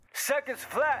seconds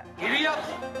flat. Giddy up.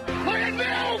 Look at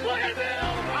Mills! Look at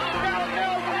Mills! Outbound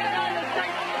Mills, the United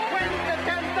States wins the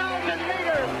 10,000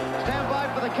 meters! Stand by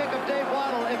for the kick of Dave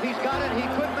Waddle. If he's got it, he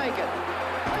could make it.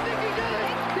 I think he did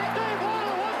it! Dave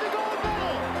Waddle wants the gold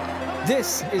medal!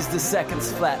 This is the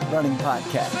Seconds Flat Running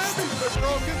Podcast. He's been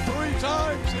broken 3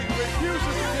 times. He refuses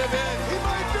to give in. He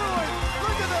might do it.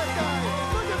 Look at that guy.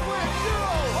 Look at Wayne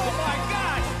Zero. Oh my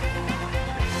gosh!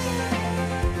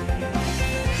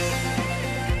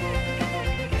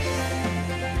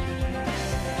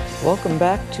 Welcome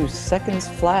back to Seconds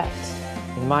Flat.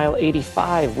 In mile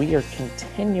 85, we are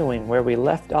continuing where we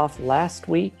left off last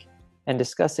week and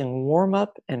discussing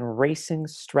warm-up and racing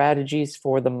strategies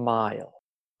for the mile.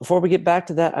 Before we get back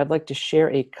to that, I'd like to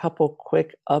share a couple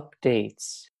quick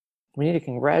updates. We need to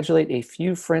congratulate a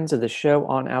few friends of the show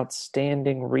on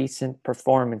outstanding recent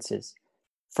performances.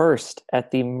 First, at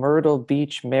the Myrtle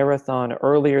Beach Marathon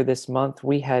earlier this month,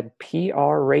 we had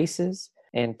PR races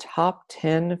and top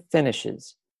 10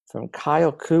 finishes from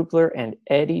Kyle Kubler and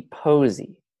Eddie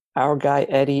Posey. Our guy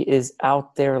Eddie is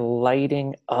out there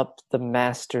lighting up the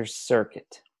Masters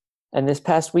circuit. And this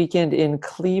past weekend in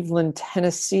Cleveland,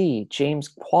 Tennessee,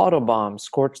 James Quattlebaum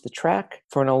scorched the track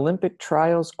for an Olympic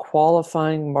trials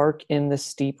qualifying mark in the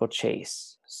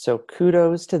steeplechase. So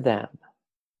kudos to them.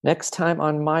 Next time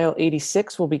on mile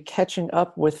 86, we'll be catching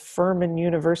up with Furman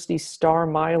University star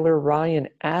miler Ryan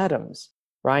Adams.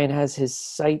 Ryan has his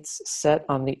sights set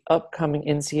on the upcoming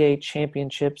NCAA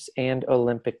championships and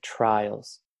Olympic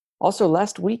trials. Also,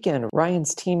 last weekend,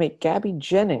 Ryan's teammate Gabby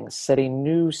Jennings set a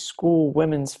new school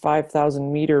women's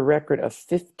 5,000 meter record of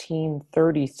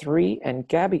 15:33, and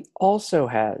Gabby also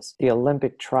has the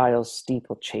Olympic trials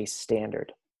steeplechase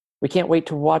standard. We can't wait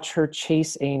to watch her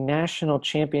chase a national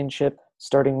championship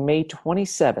starting May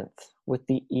 27th with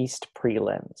the East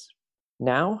prelims.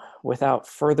 Now, without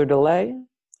further delay,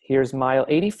 here's mile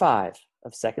 85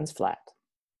 of Seconds Flat.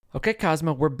 Okay,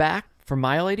 Cosmo, we're back for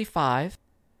mile 85,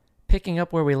 picking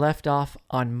up where we left off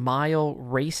on mile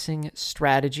racing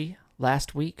strategy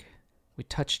last week. We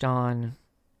touched on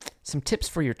some tips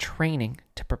for your training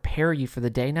to prepare you for the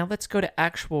day. Now let's go to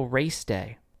actual race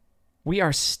day. We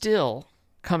are still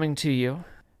coming to you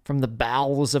from the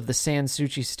bowels of the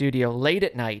Sansucci studio late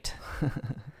at night.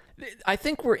 I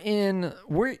think we're in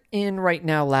right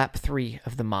now lap 3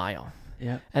 of the mile.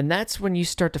 Yeah. And that's when you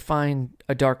start to find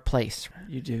a dark place.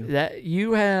 You do. That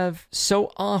you have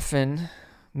so often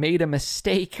made a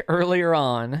mistake earlier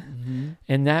on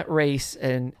in that race.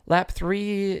 And lap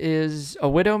 3 is a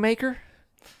widowmaker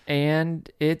and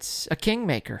it's a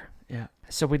kingmaker. Yeah.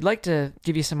 So we'd like to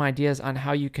give you some ideas on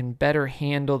how you can better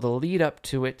handle the lead up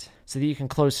to it so that you can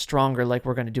close stronger like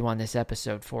we're going to do on this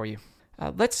episode for you.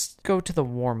 Let's go to the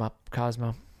warm-up,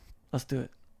 Cosmo. Let's do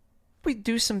it. We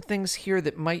do some things here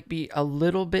that might be a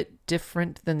little bit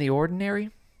different than the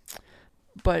ordinary,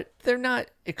 but they're not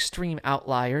extreme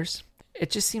outliers.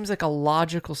 It just seems like a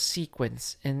logical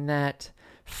sequence in that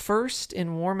first,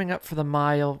 in warming up for the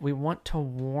mile, we want to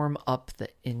warm up the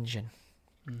engine.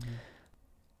 Mm-hmm.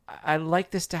 I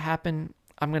like this to happen,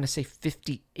 I'm going to say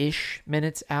 50-ish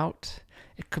minutes out.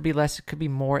 It could be less, it could be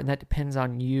more, and that depends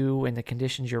on you and the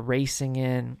conditions you're racing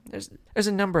in. There's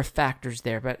a number of factors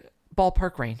there, but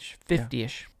ballpark range,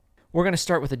 50-ish. Yeah. We're going to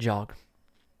start with a jog.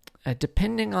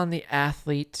 Depending on the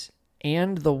athlete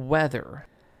and the weather,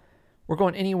 we're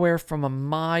going anywhere from a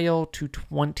mile to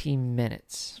 20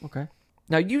 minutes. Okay.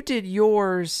 Now, you did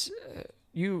yours,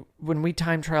 when we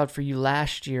time trialed for you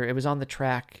last year, it was on the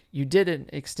track. You did an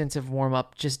extensive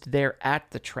warm-up just there at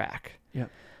the track. Yeah.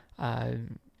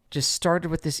 Just started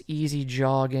with this easy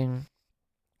jogging.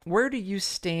 Where do you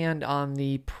stand on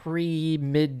the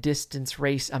pre-mid-distance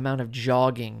race amount of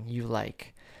jogging you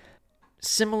like?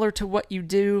 Similar to what you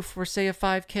do for, say, a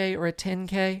 5K or a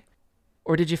 10K?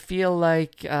 Or did you feel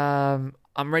like, I'm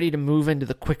ready to move into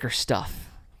the quicker stuff?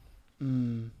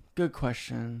 Good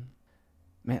question.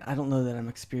 Man, I don't know that I'm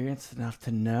experienced enough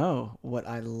to know what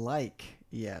I like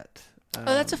yet.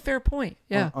 That's a fair point,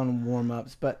 yeah. On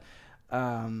warm-ups, but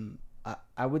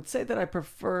I would say that I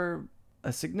prefer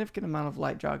a significant amount of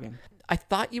light jogging. I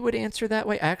thought you would answer that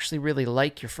way. I actually really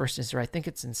like your first answer. I think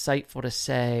it's insightful to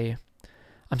say,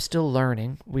 I'm still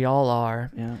learning. We all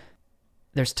are. Yeah.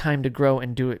 There's time to grow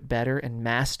and do it better and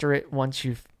master it once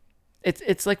you've...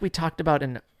 It's like we talked about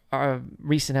in our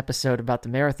recent episode about the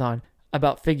marathon,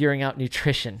 about figuring out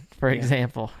nutrition, for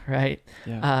example, right?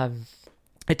 Yeah.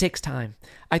 It takes time.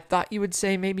 I thought you would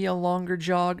say maybe a longer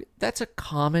jog. That's a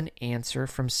common answer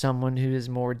from someone who is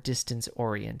more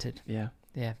distance-oriented. Yeah.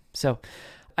 Yeah. So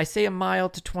I say a mile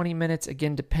to 20 minutes,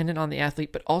 again, dependent on the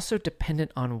athlete, but also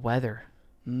dependent on weather.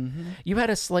 Mm-hmm. You had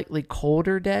a slightly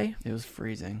colder day. It was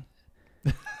freezing.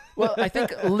 Well, I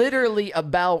think literally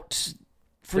about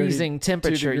freezing 32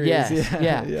 temperature. degrees. Yes,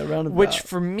 yeah. Yeah, roundabout. Which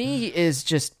for me is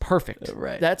just perfect.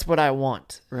 Right. That's what I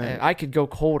want. Right. I could go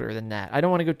colder than that. I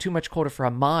don't want to go too much colder for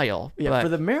a mile. Yeah, but for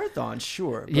the marathon,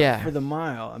 sure. But Yeah. for the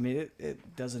mile, I mean,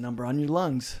 it does a number on your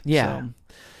lungs. Yeah.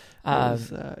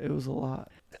 So, it was a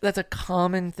lot. that's a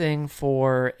common thing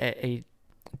for a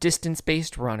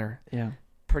distance-based runner, Yeah.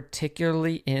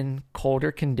 particularly in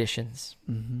colder conditions.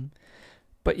 Mm-hmm.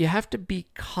 But you have to be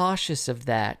cautious of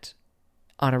that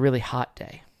on a really hot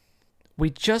day. We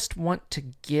just want to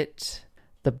get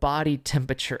the body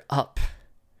temperature up,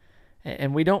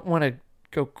 and we don't want to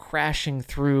go crashing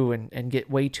through and get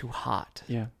way too hot.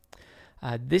 Yeah.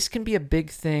 This can be a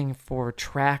big thing for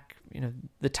track,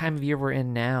 the time of year we're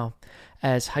in now,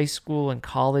 as high school and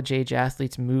college age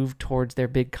athletes move towards their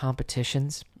big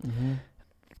competitions. Mm-hmm.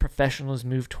 Professionals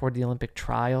move toward the Olympic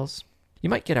trials. You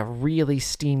might get a really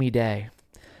steamy day.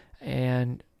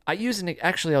 And I'll use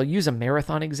a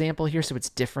marathon example here, so it's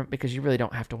different because you really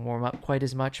don't have to warm up quite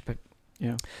as much. But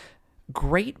Yeah.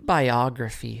 great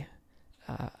biography.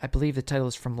 I believe the title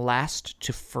is From Last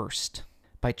to First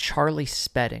by Charlie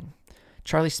Spedding.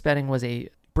 Charlie Spedding was a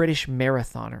British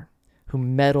marathoner who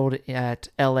medaled at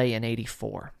LA in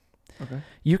 84. Okay.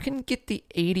 You can get the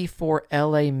 84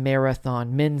 LA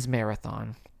marathon, men's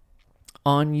marathon,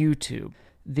 on YouTube.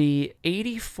 The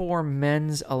 84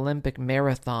 men's Olympic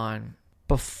marathon,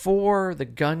 before the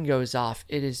gun goes off,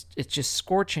 it's just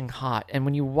scorching hot. And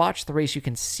when you watch the race, you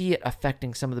can see it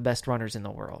affecting some of the best runners in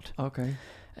the world. Okay.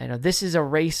 This is a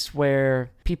race where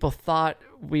people thought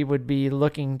we would be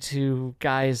looking to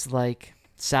guys like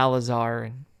Salazar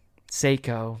and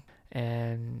Seiko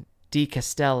and Di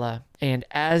Castella. And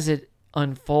as it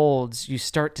unfolds, you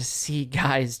start to see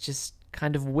guys just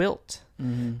kind of wilt.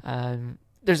 Mm-hmm.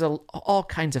 There's all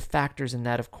kinds of factors in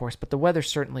that, of course, but the weather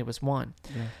certainly was one.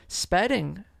 Yeah.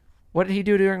 Spedding, what did he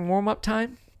do during warm-up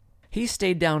time? He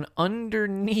stayed down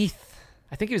underneath,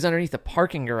 I think he was underneath the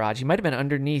parking garage. He might have been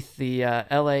underneath the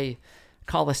LA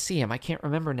Coliseum. I can't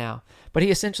remember now. But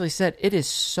he essentially said, it is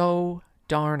so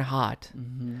darn hot.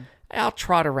 Mm-hmm. I'll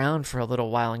trot around for a little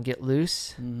while and get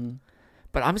loose, Mm-hmm.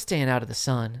 but I'm staying out of the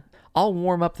sun. I'll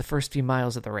warm up the first few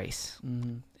miles of the race.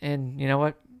 Mm-hmm. And you know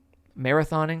what?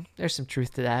 Marathoning, there's some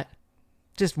truth to that.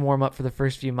 Just warm up for the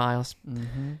first few miles.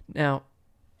 Mm-hmm. Now,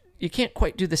 you can't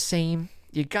quite do the same.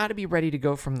 You got to be ready to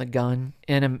go from the gun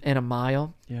in a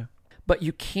mile. Yeah. But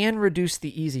you can reduce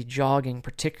the easy jogging,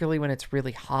 particularly when it's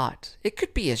really hot. It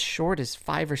could be as short as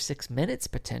 5 or 6 minutes,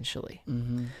 potentially.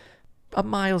 Mm-hmm. A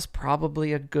mile's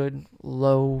probably a good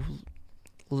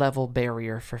low-level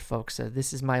barrier for folks.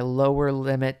 This is my lower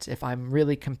limit if I'm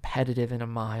really competitive in a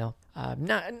mile.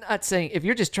 Not saying if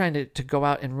you're just trying to go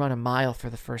out and run a mile for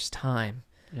the first time.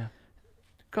 Yeah.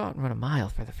 Go out and run a mile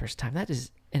for the first time. That is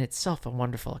in itself a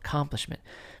wonderful accomplishment.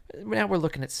 Now we're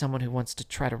looking at someone who wants to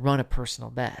try to run a personal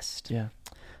best. Yeah.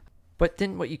 But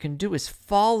then what you can do is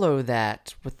follow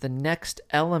that with the next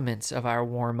elements of our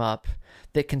warm-up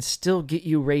that can still get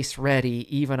you race ready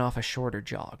even off a shorter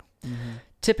jog. Mm-hmm.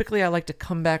 Typically, I like to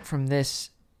come back from this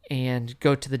and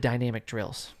go to the dynamic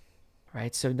drills.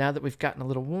 Right, so now that we've gotten a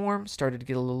little warm, started to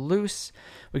get a little loose,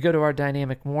 we go to our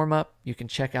dynamic warm-up. You can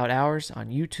check out ours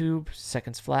on YouTube,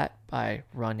 Seconds Flat by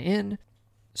Run In.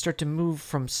 Start to move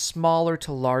from smaller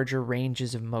to larger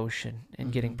ranges of motion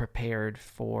and getting prepared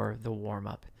for the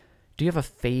warm-up. Do you have a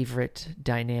favorite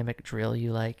dynamic drill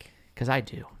you like? Because I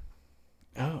do.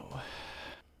 Oh.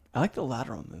 I like the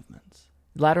lateral movements.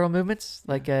 Lateral movements,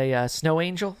 like a snow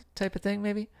angel type of thing,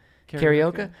 maybe?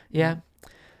 Karaoke? Yeah.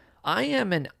 I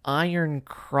am an Iron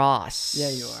Cross. Yeah,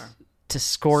 you are. To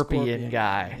Scorpion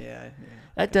guy. Yeah.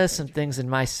 That does some things in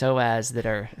my psoas that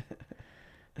are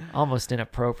almost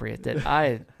inappropriate. That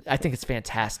I think it's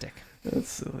fantastic. That's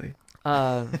silly.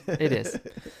 It is.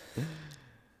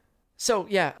 So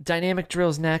yeah, dynamic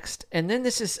drills next, and then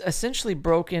this is essentially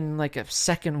broken like a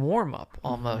second warm up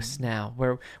almost now,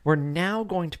 where we're now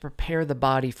going to prepare the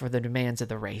body for the demands of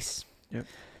the race. Yep.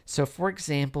 So, for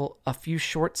example, a few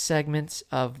short segments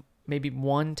of maybe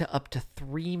 1 to up to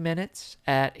 3 minutes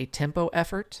at a tempo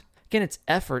effort. Again, it's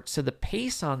effort, so the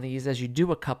pace on these as you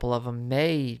do a couple of them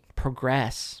may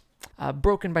progress.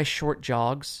 Broken by short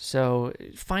jogs, so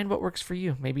find what works for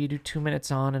you. Maybe you do 2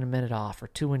 minutes on and a minute off, or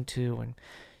 2 and 2, and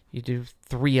you do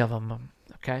 3 of them,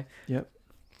 okay? Yep.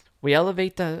 We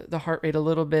elevate the heart rate a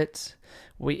little bit.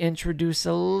 We introduce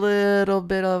a little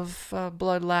bit of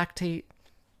blood lactate.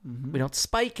 Mm-hmm. We don't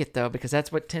spike it, though, because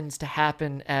that's what tends to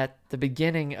happen at the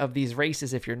beginning of these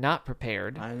races if you're not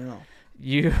prepared. I know.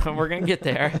 We're going to get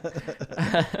there.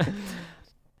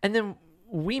 And then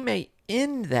we may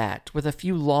end that with a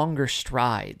few longer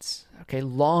strides. Okay,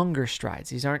 longer strides.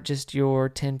 These aren't just your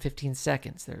 10, 15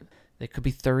 seconds. They could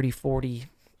be 30, 40,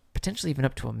 potentially even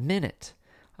up to a minute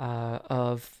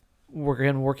of we're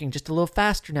going to working just a little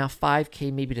faster now,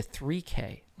 5K maybe to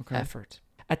 3K effort.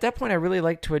 At that point, I really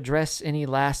like to address any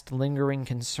last lingering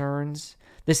concerns.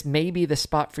 This may be the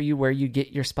spot for you where you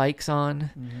get your spikes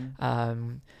on.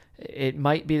 It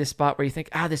might be the spot where you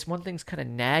think, this one thing's kind of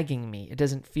nagging me. It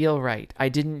doesn't feel right. I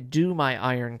didn't do my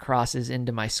iron crosses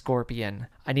into my scorpion.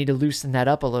 I need to loosen that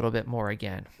up a little bit more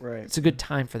again. Right. It's a good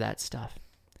time for that stuff.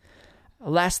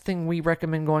 Last thing we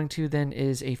recommend going to then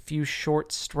is a few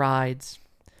short strides,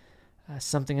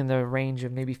 something in the range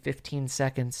of maybe 15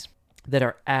 seconds that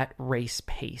are at race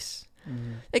pace.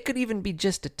 It could even be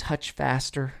just a touch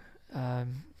faster,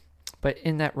 but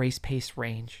in that race pace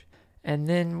range. And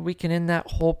then we can end that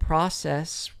whole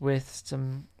process with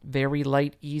some very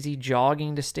light, easy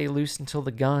jogging to stay loose until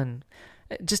the gun.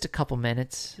 Just a couple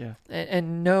minutes. Yeah.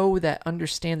 And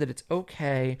understand that it's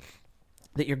okay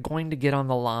that you're going to get on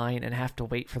the line and have to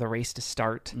wait for the race to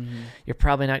start. You're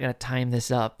probably not going to time this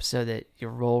up so that you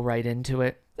roll right into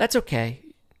it. That's okay.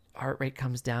 Heart rate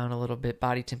comes down a little bit.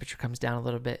 Body temperature comes down a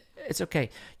little bit. It's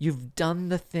okay. You've done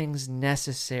the things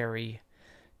necessary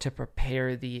to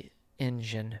prepare the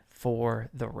engine for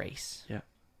the race. Yeah.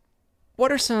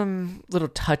 What are some little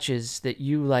touches that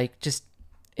you like just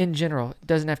in general? It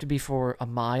doesn't have to be for a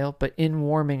mile, but in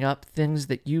warming up, things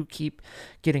that you keep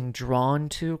getting drawn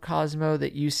to, Cosmo,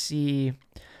 that you see,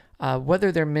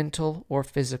 whether they're mental or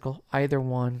physical, either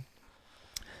one,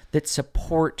 that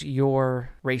support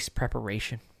your race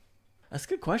preparation? That's a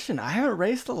good question. I haven't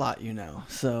raced a lot,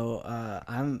 so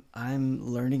I'm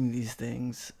learning these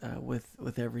things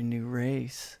with every new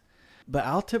race. But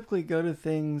I'll typically go to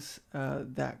things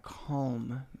that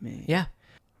calm me. Yeah.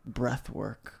 Breath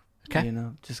work. Okay.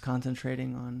 Just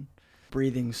concentrating on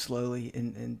breathing slowly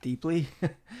and deeply.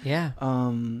 Yeah.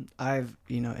 I've,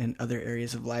 in other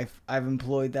areas of life, I've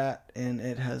employed that and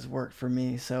it has worked for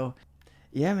me. So,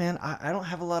 yeah, man, I don't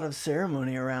have a lot of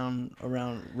ceremony around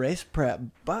race prep,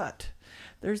 but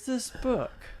there's this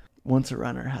book. Once a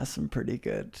Runner has some pretty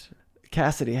good...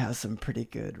 Cassidy has some pretty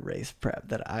good race prep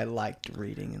that I liked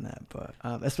reading in that book,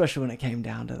 especially when it came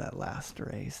down to that last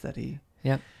race that he...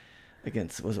 Yep.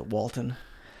 Against, was it Walton?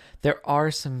 There are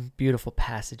some beautiful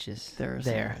passages There are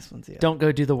some nice ones, yeah. Don't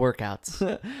go do the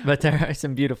workouts, but there are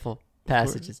some beautiful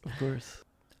passages. Of course.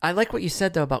 I like what you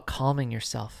said, though, about calming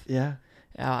yourself. Yeah.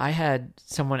 I had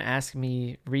someone ask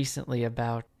me recently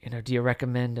about, do you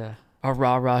recommend a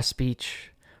rah-rah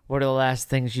speech? What are the last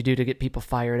things you do to get people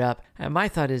fired up? And my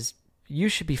thought is, you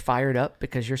should be fired up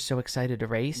because you're so excited to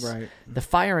race. Right. The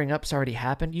firing up's already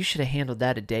happened. You should have handled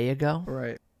that a day ago.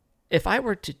 Right. If I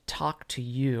were to talk to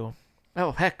you,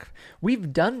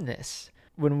 we've done this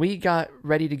when we got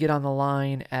ready to get on the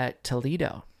line at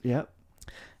Toledo. Yep.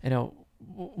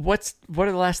 What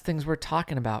are the last things we're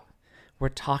talking about? We're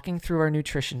talking through our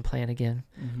nutrition plan again.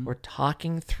 Mm-hmm. We're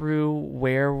talking through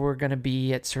where we're going to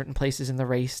be at certain places in the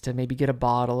race to maybe get a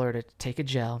bottle or to take a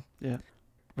gel. Yeah.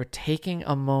 We're taking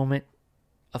a moment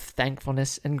of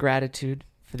thankfulness and gratitude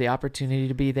for the opportunity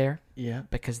to be there. Yeah.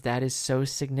 Because that is so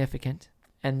significant.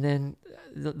 And then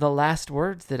the last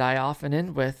words that I often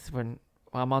end with when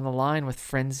I'm on the line with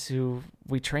friends who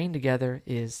we train together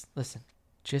is, listen,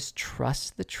 just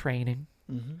trust the training.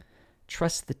 Mm-hmm.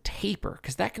 Trust the taper,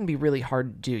 because that can be really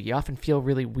hard to do. You often feel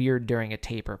really weird during a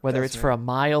taper, whether it's for a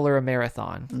mile or a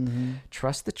marathon. Mm-hmm.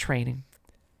 Trust the training,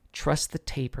 trust the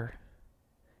taper,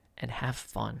 and have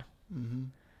fun. Mm-hmm.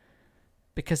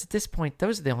 Because at this point,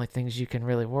 those are the only things you can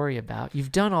really worry about.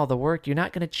 You've done all the work. You're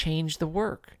not going to change the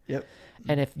work. Yep.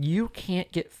 And if you can't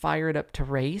get fired up to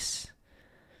race,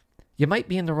 you might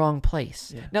be in the wrong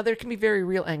place. Yeah. Now, there can be very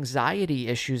real anxiety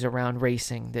issues around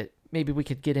racing that maybe we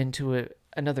could get into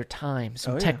another time.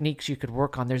 Some techniques you could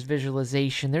work on. There's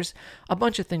visualization. There's a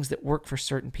bunch of things that work for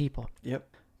certain people. Yep.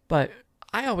 But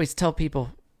I always tell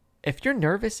people, if you're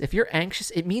nervous, if you're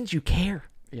anxious, it means you care.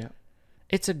 Yeah.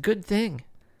 It's a good thing.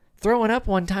 Throwing up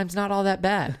one time's not all that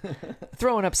bad.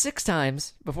 Throwing up 6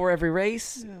 times before every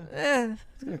race,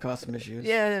 it's going to cause some issues.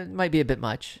 Yeah, it might be a bit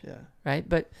much. Yeah. Right?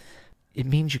 But it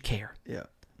means you care. Yeah.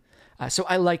 So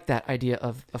I like that idea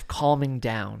of calming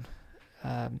down,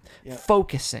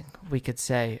 focusing, we could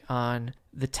say, on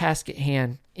the task at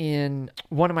hand. In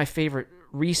one of my favorite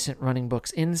recent running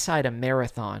books, Inside a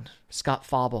Marathon, Scott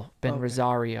Fauble, Ben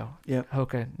Rosario,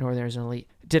 Hoka Northerners and Elite,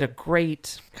 did a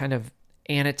great kind of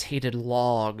annotated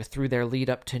log through their lead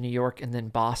up to New York and then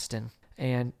Boston.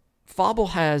 And Fauble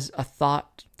has a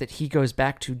thought that he goes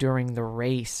back to during the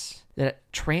race that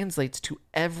translates to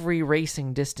every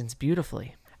racing distance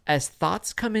beautifully. As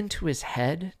thoughts come into his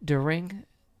head during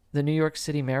the New York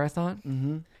City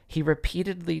Marathon, he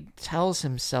repeatedly tells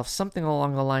himself something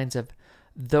along the lines of,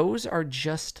 those are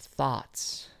just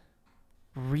thoughts.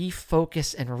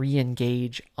 Refocus and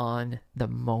re-engage on the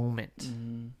moment.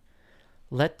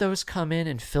 Let those come in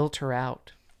and filter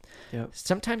out. Yep.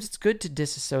 Sometimes it's good to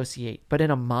disassociate, but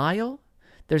in a mile,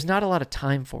 there's not a lot of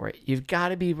time for it. You've got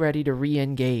to be ready to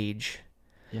re-engage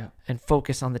and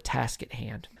focus on the task at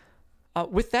hand.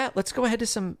 With that, let's go ahead to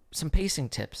some pacing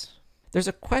tips. There's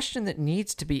a question that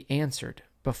needs to be answered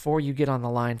before you get on the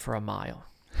line for a mile.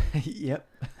 Yep.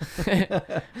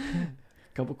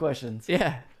 Couple questions.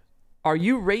 Yeah. Are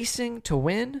you racing to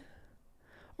win,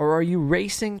 or are you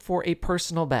racing for a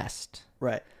personal best?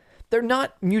 Right. They're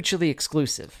not mutually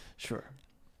exclusive, Sure.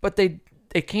 but they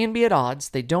can be at odds.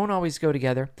 They don't always go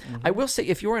together. I will say,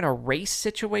 if you're in a race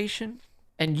situation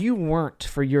and you weren't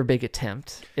for your big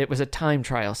attempt, it was a time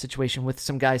trial situation with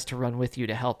some guys to run with you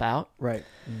to help out, Right.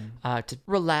 to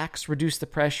relax, reduce the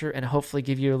pressure, and hopefully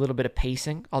give you a little bit of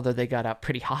pacing, although they got out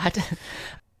pretty hot.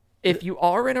 If you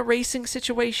are in a racing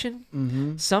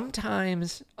situation,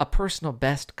 sometimes a personal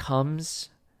best comes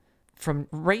from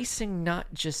racing,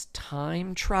 not just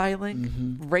time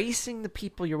trialing, racing the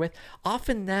people you're with.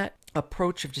 Often that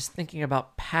approach of just thinking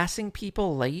about passing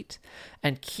people late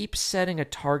and keep setting a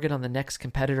target on the next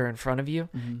competitor in front of you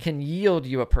can yield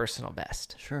you a personal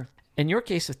best. Sure. In your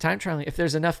case with time trialing, if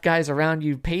there's enough guys around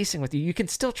you pacing with you, you can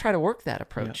still try to work that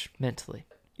approach mentally.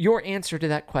 Your answer to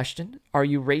that question, are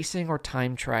you racing or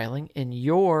time trialing, in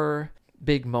your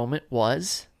big moment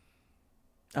was?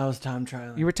 I was time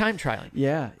trialing. You were time trialing.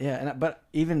 Yeah. But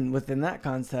even within that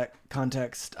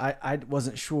context, I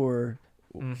wasn't sure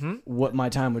what my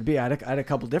time would be. I had a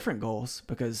couple different goals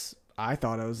because I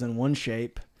thought I was in one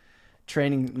shape.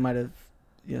 Training might have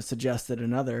suggested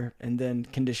another, and then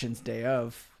conditions day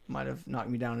of might have knocked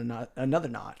me down another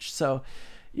notch. So,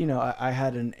 I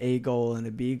had an A goal and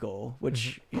a B goal,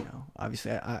 which,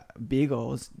 obviously B goal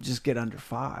was just get under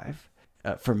 5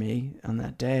 for me on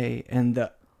that day. And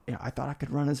I thought I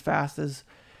could run as fast as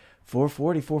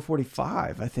 4:40,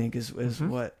 4:45, I think is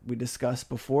what we discussed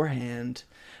beforehand.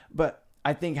 But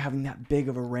I think having that big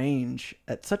of a range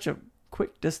at such a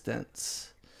quick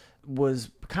distance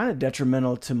was kind of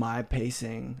detrimental to my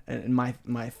pacing and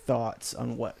my thoughts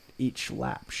on what each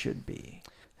lap should be.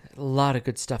 A lot of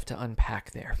good stuff to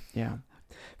unpack there. Yeah.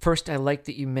 First, I like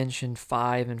that you mentioned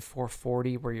 5 and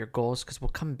 4:40 were your goals, because we'll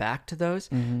come back to those.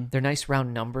 They're nice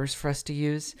round numbers for us to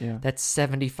use. Yeah. That's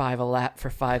 75 a lap for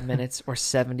 5 minutes or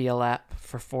 70 a lap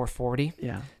for 4:40.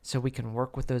 Yeah. So we can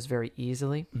work with those very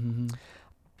easily.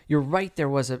 You're right, there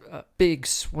was a big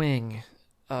swing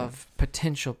of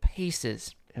potential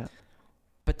paces. Yeah.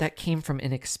 But that came from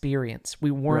inexperience.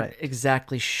 We weren't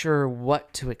exactly sure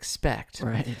what to expect.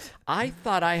 Right. I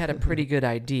thought I had a pretty good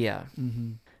idea.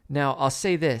 Now, I'll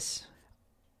say this.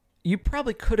 You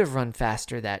probably could have run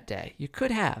faster that day. You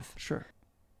could have. Sure.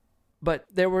 But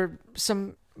there were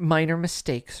some minor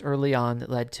mistakes early on that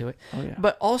led to it. Oh, yeah.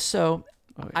 But also,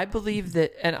 Oh, yeah. I believe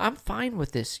that, and I'm fine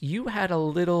with this, you had a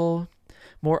little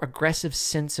more aggressive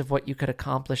sense of what you could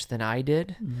accomplish than I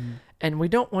did. And we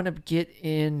don't want to get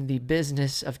in the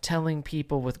business of telling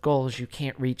people with goals you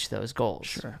can't reach those goals.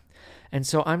 Sure. And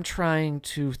so I'm trying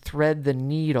to thread the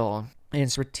needle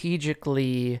and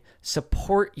strategically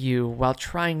support you while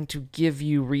trying to give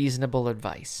you reasonable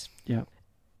advice. Yeah.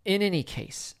 In any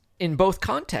case, in both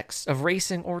contexts of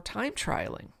racing or time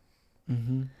trialing,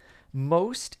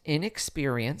 most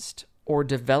inexperienced or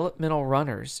developmental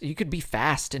runners, you could be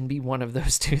fast and be one of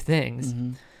those two things.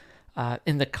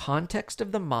 In the context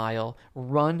of the mile,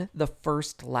 run the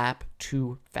first lap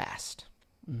too fast.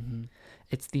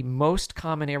 It's the most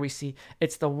common error we see.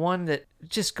 It's the one that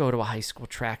just go to a high school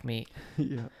track meet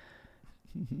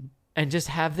and just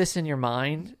have this in your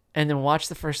mind and then watch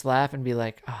the first lap and be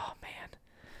like, oh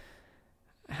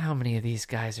man, how many of these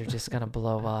guys are just going to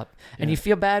blow up? And you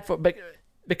feel bad for, but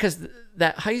because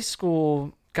that high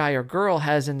school guy or girl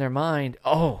has in their mind,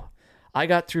 oh, I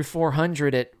got through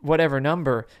 400 at whatever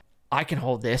number. I can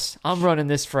hold this. I'm running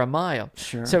this for a mile.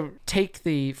 Sure. So take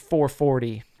the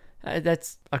 440.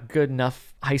 That's a good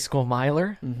enough high school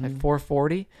miler at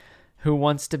 440 who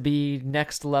wants to be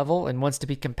next level and wants to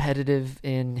be competitive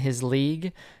in his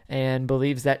league and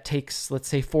believes that takes, let's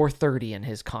say, 430 in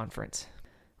his conference.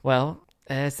 Well,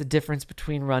 that's the difference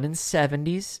between running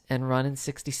 70s and running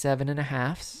 67 and a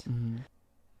halves.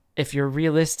 If you're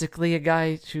realistically a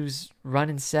guy who's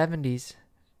running 70s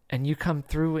and you come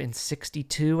through in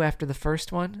 62 after the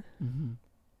first one,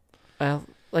 well,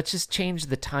 let's just change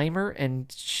the timer and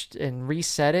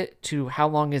reset it to how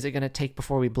long is it going to take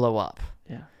before we blow up.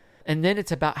 Yeah. And then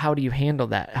it's about how do you handle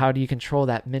that? How do you control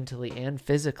that mentally and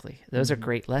physically? Those are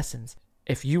great lessons.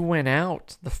 If you went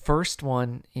out the first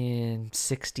one in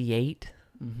 68,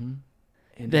 And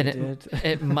then it did.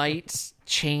 it might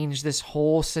change this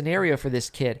whole scenario for this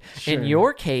kid. Sure. In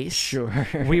your case, Sure.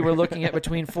 we were looking at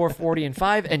between 440 and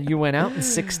 5, and you went out in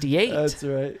 68. That's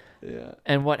right. Yeah.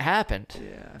 And what happened?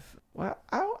 Yeah. Well,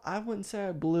 I wouldn't say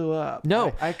I blew up.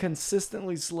 No. I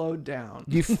consistently slowed down.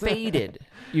 You faded.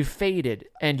 You faded,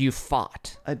 and you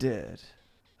fought. I did.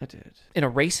 In a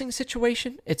racing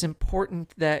situation, it's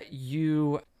important that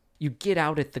you get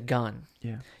out at the gun.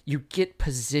 Yeah. You get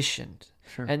positioned.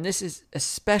 Sure. And this is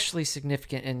especially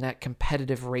significant in that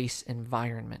competitive race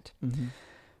environment. Mm-hmm.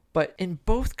 But in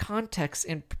both contexts,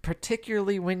 and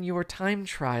particularly when you are time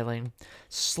trialing,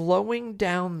 slowing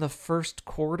down the first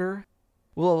quarter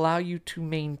will allow you to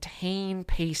maintain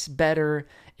pace better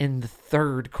in the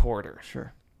third quarter.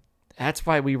 Sure. That's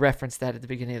why we referenced that at the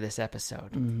beginning of this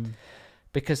episode. Mm-hmm.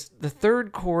 Because the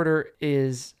third quarter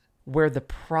is where the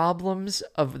problems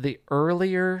of the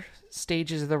earlier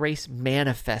stages of the race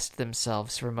manifest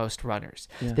themselves for most runners.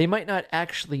 Yeah. They might not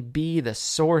actually be the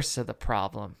source of the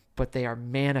problem, but they are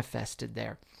manifested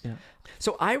there. Yeah.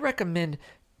 So I recommend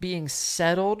being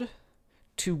settled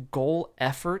to goal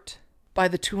effort by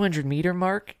the 200 meter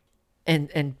mark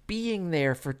and being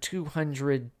there for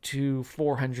 200 to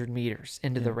 400 meters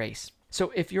into the race.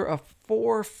 So if you're a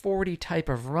 440 type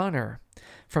of runner,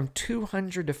 from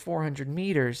 200 to 400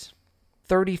 meters,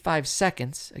 35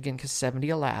 seconds, again, because 70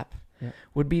 a lap,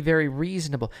 would be very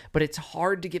reasonable. But it's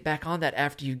hard to get back on that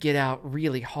after you get out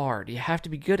really hard. You have to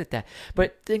be good at that.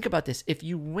 But think about this. If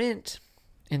you went,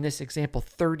 in this example,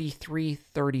 33,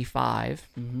 35,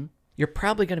 you're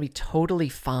probably going to be totally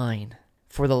fine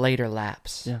for the later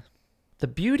laps. Yeah. The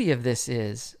beauty of this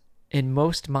is, in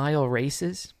most mile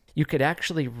races, you could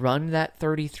actually run that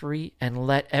 33 and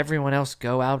let everyone else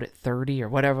go out at 30 or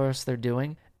whatever else they're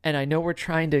doing. And I know we're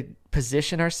trying to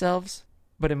position ourselves,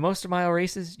 but in most mile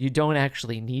races, you don't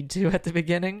actually need to at the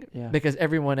beginning because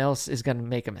everyone else is going to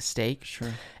make a mistake.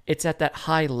 Sure. It's at that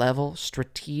high level,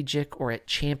 strategic, or at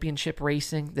championship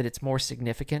racing that it's more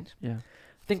significant. Yeah.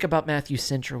 Think about Matthew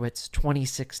Centrowitz's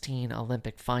 2016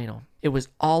 Olympic final. It was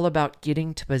all about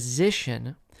getting to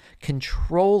position,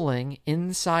 controlling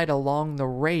inside along the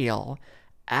rail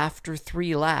after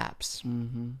 3 laps.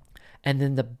 Mm-hmm. And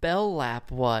then the bell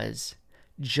lap was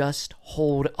just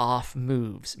hold off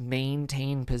moves,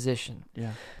 maintain position.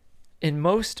 Yeah. In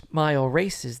most mile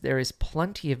races, there is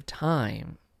plenty of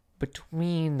time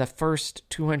between the first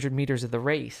 200 meters of the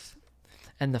race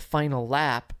and the final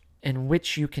lap in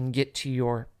which you can get to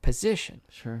your position.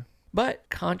 Sure. But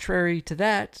contrary to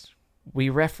that, we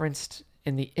referenced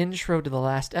in the intro to the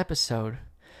last episode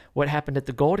what happened at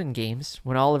the Golden Games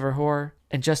when Oliver Hoare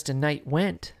and Justin Knight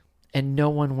went and no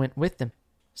one went with them.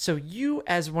 So you,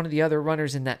 as one of the other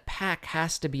runners in that pack,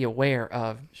 has to be aware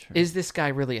of, is this guy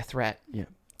really a threat? Yeah.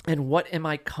 And what am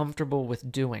I comfortable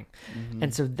with doing? Mm-hmm.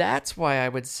 And so that's why I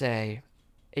would say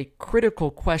a critical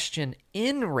question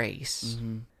in race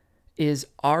is,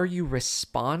 are you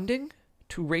responding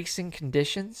to racing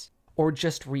conditions or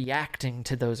just reacting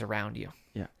to those around you?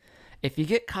 Yeah. If you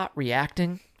get caught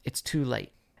reacting, it's too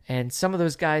late. And some of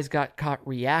those guys got caught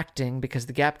reacting because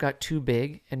the gap got too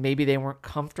big and maybe they weren't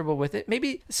comfortable with it.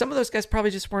 Maybe some of those guys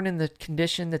probably just weren't in the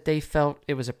condition that they felt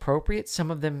it was appropriate. Some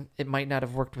of them, it might not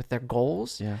have worked with their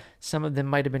goals. Yeah. Some of them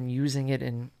might have been using it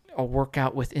in a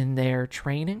workout within their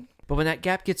training. But when that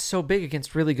gap gets so big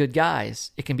against really good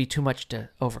guys, it can be too much to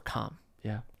overcome.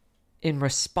 Yeah. In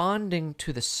responding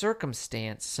to the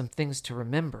circumstance, some things to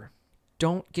remember.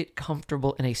 Don't get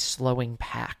comfortable in a slowing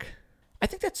pack. I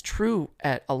think that's true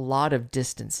at a lot of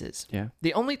distances. Yeah.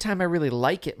 The only time I really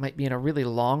like it might be in a really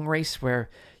long race where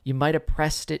you might have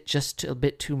pressed it just a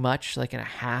bit too much, like in a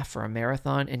half or a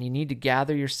marathon, and you need to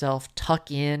gather yourself, tuck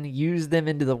in, use them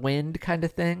into the wind kind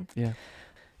of thing. Yeah.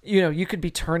 You know, you could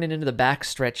be turning into the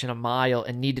backstretch in a mile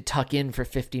and need to tuck in for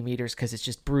 50 meters because it's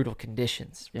just brutal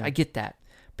conditions. Yeah. I get that.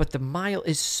 But the mile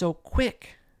is so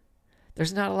quick.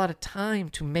 There's not a lot of time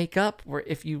to make up where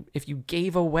if you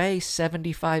gave away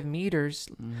 75 meters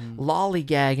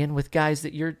lollygagging with guys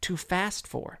that you're too fast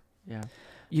for. Yeah.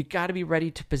 You got to be ready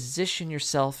to position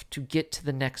yourself to get to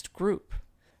the next group.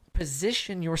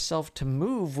 Position yourself to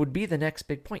move would be the next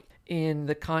big point in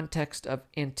the context of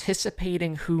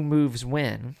anticipating who moves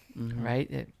when,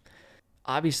 right?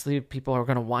 Obviously, people are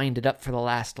going to wind it up for the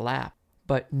last lap,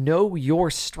 but know your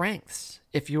strengths.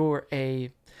 If you're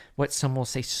what some will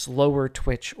say slower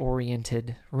twitch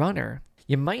oriented runner,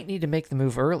 you might need to make the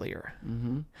move earlier.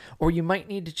 Or you might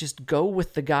need to just go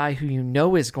with the guy who you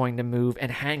know is going to move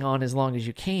and hang on as long as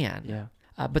you can. Yeah.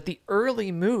 But the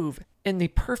early move, in the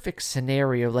perfect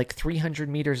scenario, like 300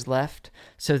 meters left,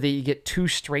 so that you get 2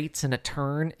 straights and a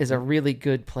turn, is a really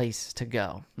good place to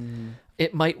go.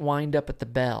 It might wind up at the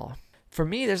bell. For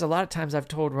me, there's a lot of times I've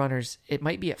told runners it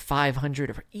might be at 500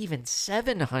 or even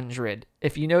 700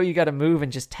 if you know you got to move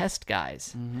and just test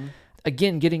guys.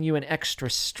 Again, getting you an extra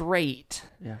straight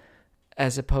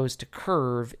as opposed to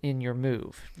curve in your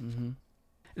move.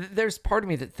 There's part of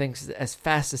me that thinks that as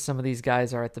fast as some of these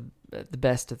guys are at the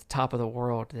best at the top of the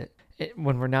world, that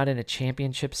when we're not in a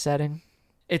championship setting,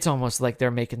 it's almost like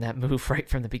they're making that move right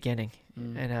from the beginning.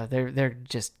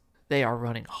 They are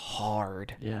running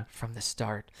hard from the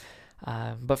start.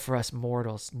 But for us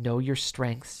mortals, know your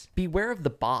strengths. Beware of the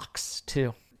box,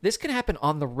 too. This can happen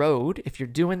on the road if you're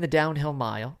doing the downhill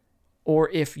mile, or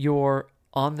if you're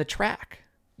on the track.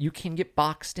 You can get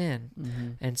boxed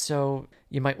in. And so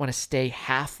you might want to stay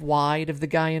half wide of the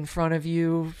guy in front of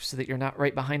you so that you're not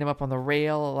right behind him up on the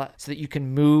rail, so that you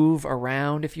can move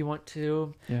around if you want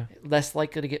to. Less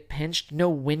likely to get pinched. Know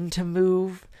when to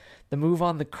move. The move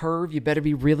on the curve, you better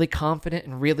be really confident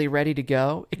and really ready to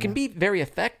go. It can be very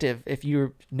effective if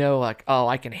you know, like, oh,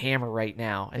 I can hammer right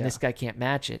now, and this guy can't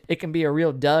match it. It can be a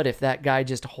real dud if that guy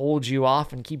just holds you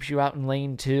off and keeps you out in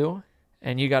lane 2,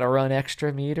 and you got to run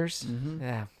extra meters.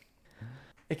 Yeah.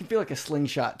 It can feel like a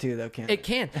slingshot too, though, can't it? It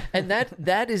can. And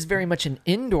that is very much an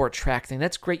indoor track thing.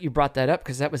 That's great you brought that up,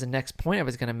 because that was the next point I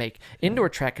was going to make. Indoor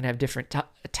track can have different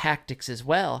tactics as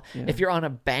well. If you're on a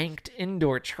banked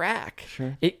indoor track,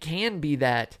 it can be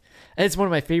that. And it's one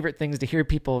of my favorite things to hear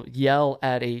people yell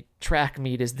at a track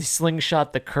meet is the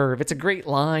slingshot the curve. It's a great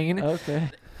line. Okay.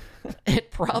 It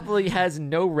probably has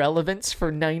no relevance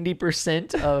for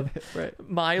 90% of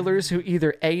milers who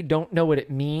either A, don't know what it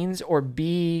means, or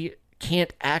B,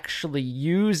 can't actually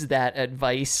use that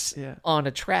advice on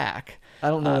a track. I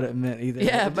don't know what it meant either.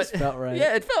 Yeah, it just felt right.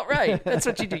 Yeah, it felt right. That's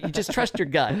what you do. You just trust your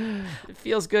gut. It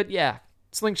feels good. Yeah.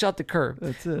 Slingshot the curve.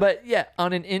 That's it. But yeah,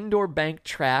 on an indoor bank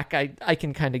track, I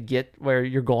can kind of get where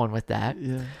you're going with that.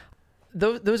 Yeah.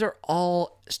 Those are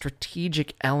all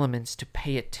strategic elements to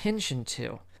pay attention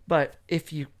to. But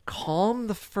if you calm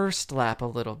the first lap a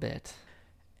little bit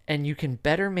and you can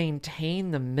better maintain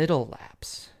the middle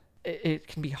laps, it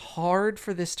can be hard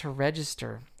for this to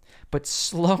register, but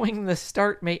slowing the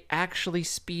start may actually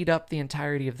speed up the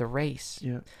entirety of the race.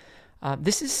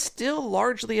 This is still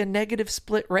largely a negative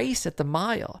split race at the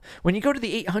mile. When you go to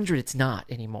the 800, it's not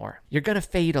anymore. You're going to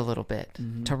fade a little bit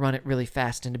to run it really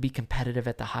fast and to be competitive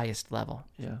at the highest level.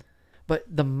 But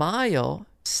the mile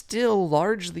still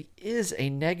largely is a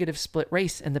negative split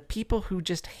race, and the people who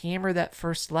just hammer that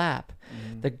first lap,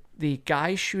 the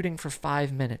guy shooting for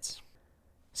 5 minutes,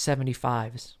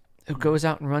 75s, who goes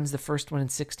out and runs the first one in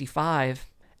 65,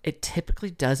 it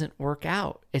typically doesn't work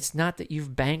out. It's not that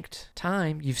you've banked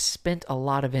time, you've spent a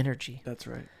lot of energy. That's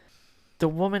right. The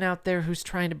woman out there who's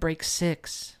trying to break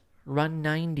 6, run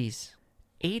 90s,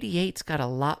 88's got a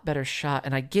lot better shot.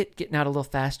 And I get getting out a little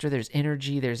faster. There's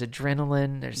energy, there's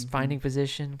adrenaline, there's finding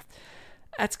position.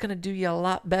 That's going to do you a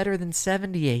lot better than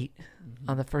 78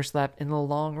 on the first lap. In the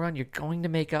long run, you're going to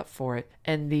make up for it.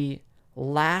 And the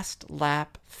last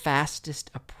lap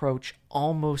fastest approach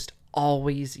almost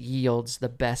always yields the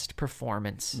best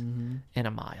performance in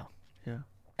a mile.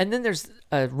 And then there's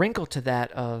a wrinkle to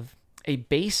that of a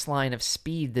baseline of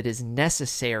speed that is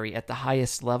necessary at the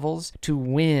highest levels to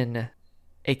win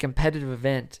a competitive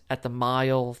event at the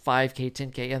mile, 5K,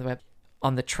 10K,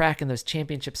 on the track in those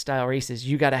championship style races.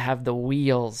 You got to have the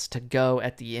wheels to go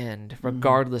at the end,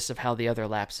 regardless of how the other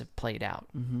laps have played out.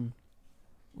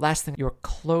 Last thing, your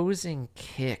closing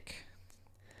kick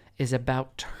is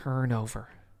about turnover.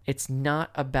 It's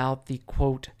not about the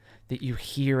quote that you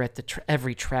hear at the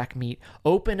every track meet,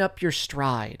 open up your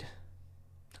stride.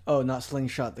 Oh, not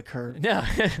slingshot the curve. No.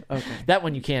 Okay. That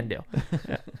one you can do.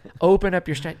 Open up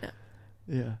your stride. No.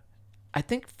 Yeah. I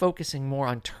think focusing more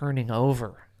on turning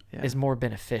over is more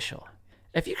beneficial.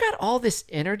 If you got all this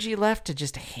energy left to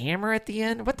just hammer at the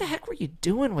end, what the heck were you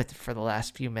doing with it for the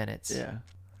last few minutes? Yeah.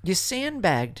 You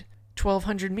sandbagged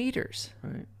 1,200 meters.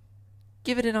 Right.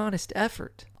 Give it an honest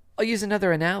effort. I'll use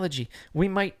another analogy. We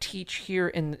might teach here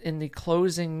in the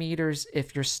closing meters,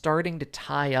 if you're starting to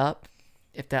tie up,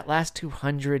 if that last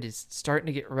 200 is starting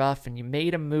to get rough and you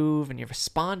made a move and you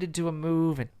responded to a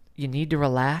move and you need to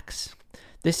relax,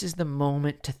 this is the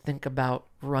moment to think about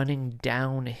running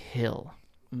downhill.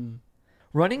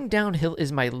 Running downhill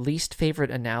is my least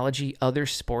favorite analogy other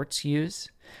sports use.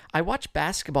 I watch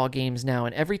basketball games now,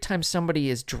 and every time somebody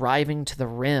is driving to the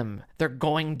rim, they're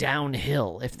going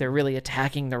downhill if they're really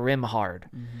attacking the rim hard.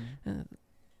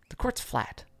 The court's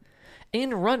flat.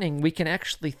 in running, we can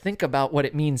actually think about what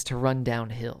it means to run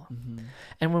downhill.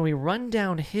 And when we run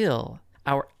downhill,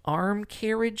 our arm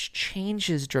carriage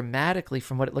changes dramatically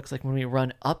from what it looks like when we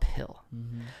run uphill.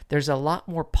 There's a lot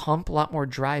more pump, a lot more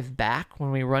drive back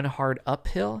when we run hard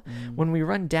uphill. When we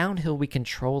run downhill, we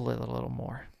control it a little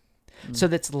more. So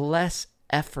that's less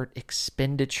effort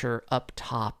expenditure up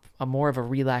top, more of a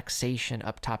relaxation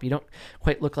up top. You don't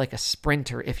quite look like a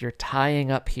sprinter if you're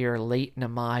tying up here late in a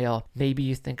mile. Maybe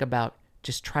you think about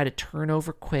just try to turn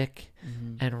over quick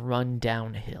and run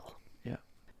downhill. Yeah.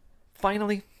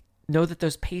 Finally, know that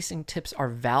those pacing tips are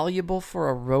valuable for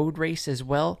a road race as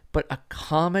well, but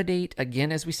accommodate,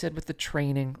 again, as we said with the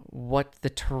training, what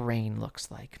the terrain looks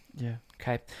like. Yeah.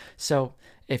 Okay. So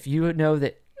if you know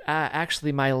that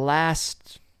actually my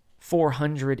last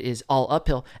 400 is all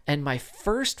uphill and my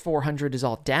first 400 is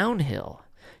all downhill,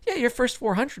 yeah, your first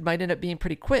 400 might end up being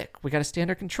pretty quick. We got to stay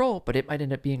under control, but it might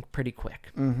end up being pretty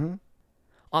quick.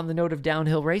 On the note of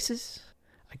downhill races,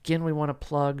 again, we want to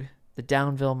plug the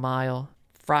Downville Mile,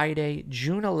 Friday,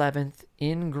 June 11th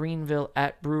in Greenville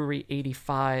at Brewery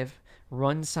 85.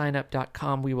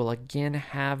 Runsignup.com. We will again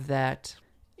have that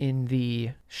in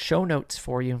the show notes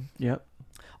for you. Yep.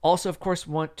 Also, of course,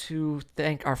 want to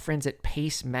thank our friends at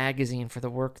Pace Magazine for the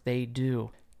work they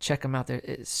do. Check them out.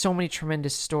 There's so many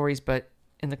tremendous stories, but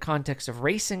in the context of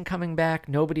racing coming back,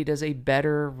 nobody does a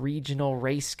better regional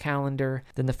race calendar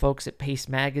than the folks at Pace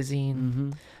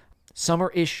Magazine.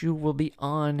 Summer issue will be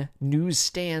on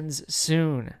newsstands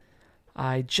soon.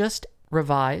 I just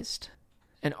revised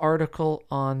an article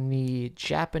on the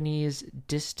Japanese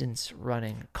distance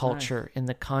running culture in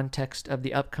the context of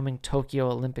the upcoming Tokyo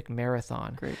Olympic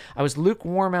Marathon. Great. I was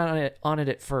lukewarm on it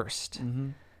at first,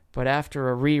 but after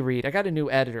a reread, I got a new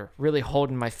editor, really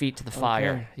holding my feet to the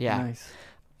fire. Okay. Yeah. Nice.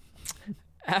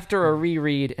 After a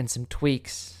reread and some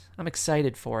tweaks, I'm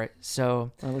excited for it.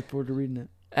 So I look forward to reading it.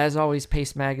 as always,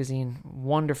 Pace Magazine,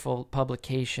 wonderful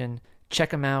publication.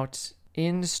 Check them out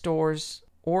in stores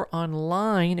or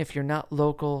online. If you're not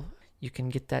local, you can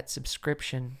get that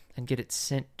subscription and get it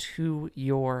sent to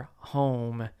your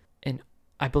home in,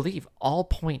 I believe, all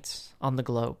points on the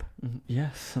globe.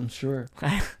 Yes, I'm sure.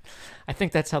 I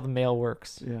think that's how the mail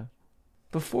works. Yeah.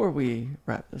 Before we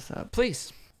wrap this up,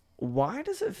 Please. why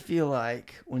does it feel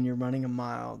like when you're running a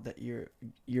mile that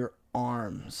your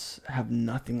arms have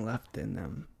nothing left in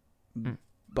them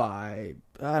by,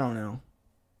 I don't know,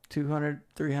 200,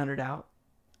 300 out?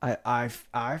 I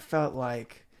felt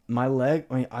like my leg,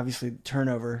 I mean, obviously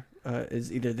turnover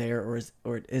is either there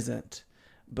or it isn't.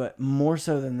 But more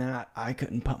so than that, I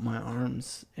couldn't pump my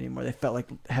arms anymore. They felt like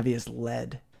heavy as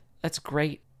lead. That's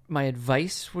great. My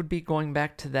advice would be going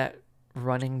back to that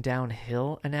running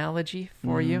downhill analogy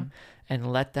for you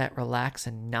and let that relax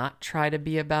and not try to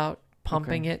be about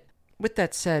pumping it. With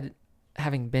that said,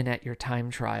 having been at your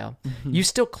time trial, you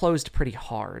still closed pretty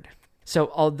hard.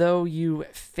 So although you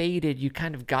faded, you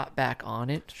kind of got back on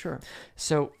it. Sure.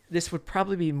 So this would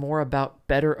probably be more about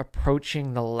better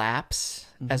approaching the laps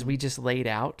as we just laid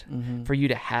out for you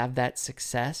to have that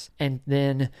success and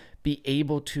then be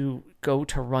able to go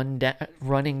to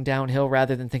running downhill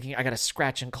rather than thinking, I got to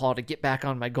scratch and claw to get back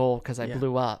on my goal because I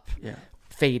blew up. Yeah.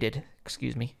 Faded.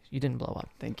 Excuse me. You didn't blow up.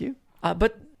 Thank you.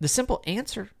 But the simple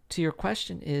answer to your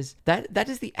question is that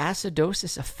is the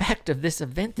acidosis effect of this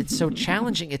event that's so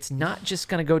challenging. It's not just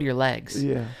going to go to your legs.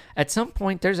 Yeah. At some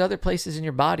point, there's other places in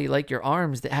your body, like your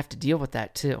arms, that have to deal with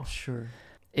that too. Sure.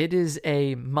 It is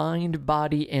a mind,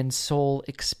 body, and soul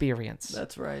experience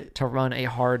That's right. to run a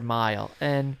hard mile.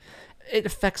 And it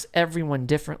affects everyone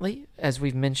differently. As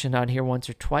we've mentioned on here once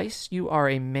or twice, you are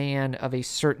a man of a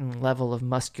certain level of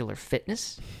muscular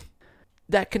fitness.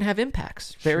 That can have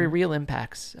impacts, very real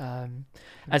impacts,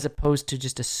 as opposed to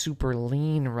just a super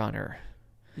lean runner.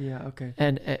 Yeah, okay.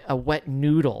 And a wet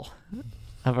noodle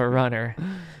of a runner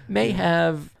may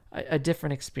have a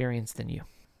different experience than you.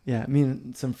 Yeah, me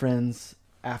and some friends,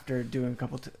 after doing a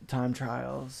couple time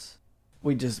trials,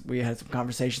 we had some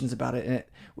conversations about it, and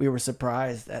we were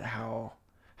surprised at how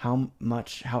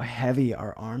heavy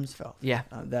our arms felt. Yeah.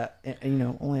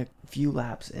 Only a few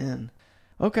laps in.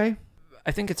 Okay. I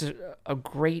think it's a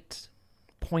great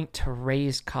point to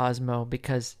raise, Cosmo,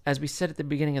 because as we said at the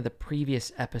beginning of the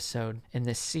previous episode in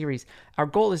this series, our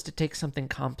goal is to take something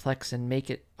complex and make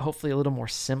it hopefully a little more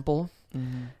simple.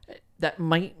 That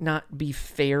might not be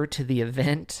fair to the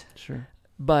event. Sure.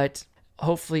 But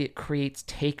hopefully it creates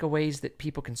takeaways that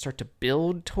people can start to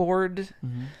build toward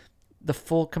the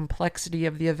full complexity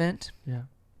of the event. Yeah.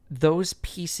 Those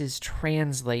pieces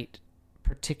translate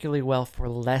particularly well for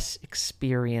less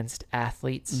experienced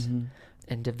athletes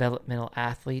and developmental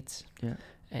athletes. Yeah.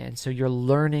 And so you're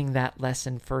learning that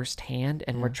lesson firsthand,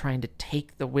 and we're trying to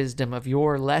take the wisdom of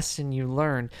your lesson you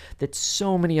learned that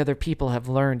so many other people have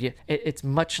learned. It's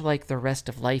much like the rest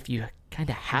of life. You kind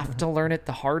of have to learn it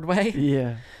the hard way.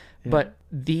 Yeah. But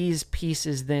these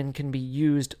pieces then can be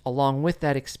used along with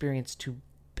that experience to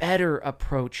better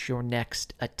approach your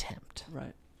next attempt.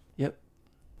 Right. Yep.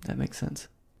 That makes sense.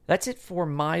 That's it for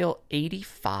mile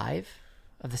 85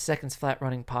 of the Seconds Flat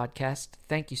Running podcast.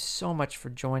 Thank you so much for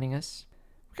joining us.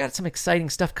 We've got some exciting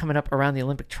stuff coming up around the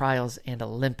Olympic trials and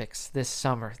Olympics this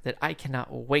summer that I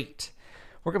cannot wait.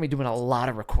 We're going to be doing a lot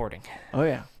of recording. Oh,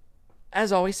 yeah.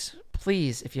 As always,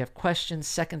 please, if you have questions,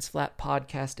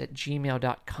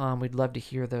 secondsflatpodcast@gmail.com. We'd love to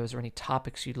hear those or any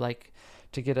topics you'd like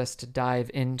to get us to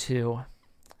dive into.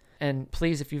 And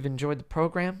please, if you've enjoyed the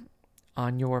program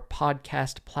on your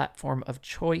podcast platform of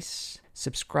choice,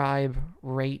 subscribe,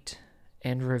 rate,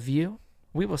 and review.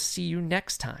 We will see you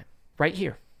next time right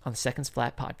here on the Seconds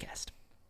Flat Podcast.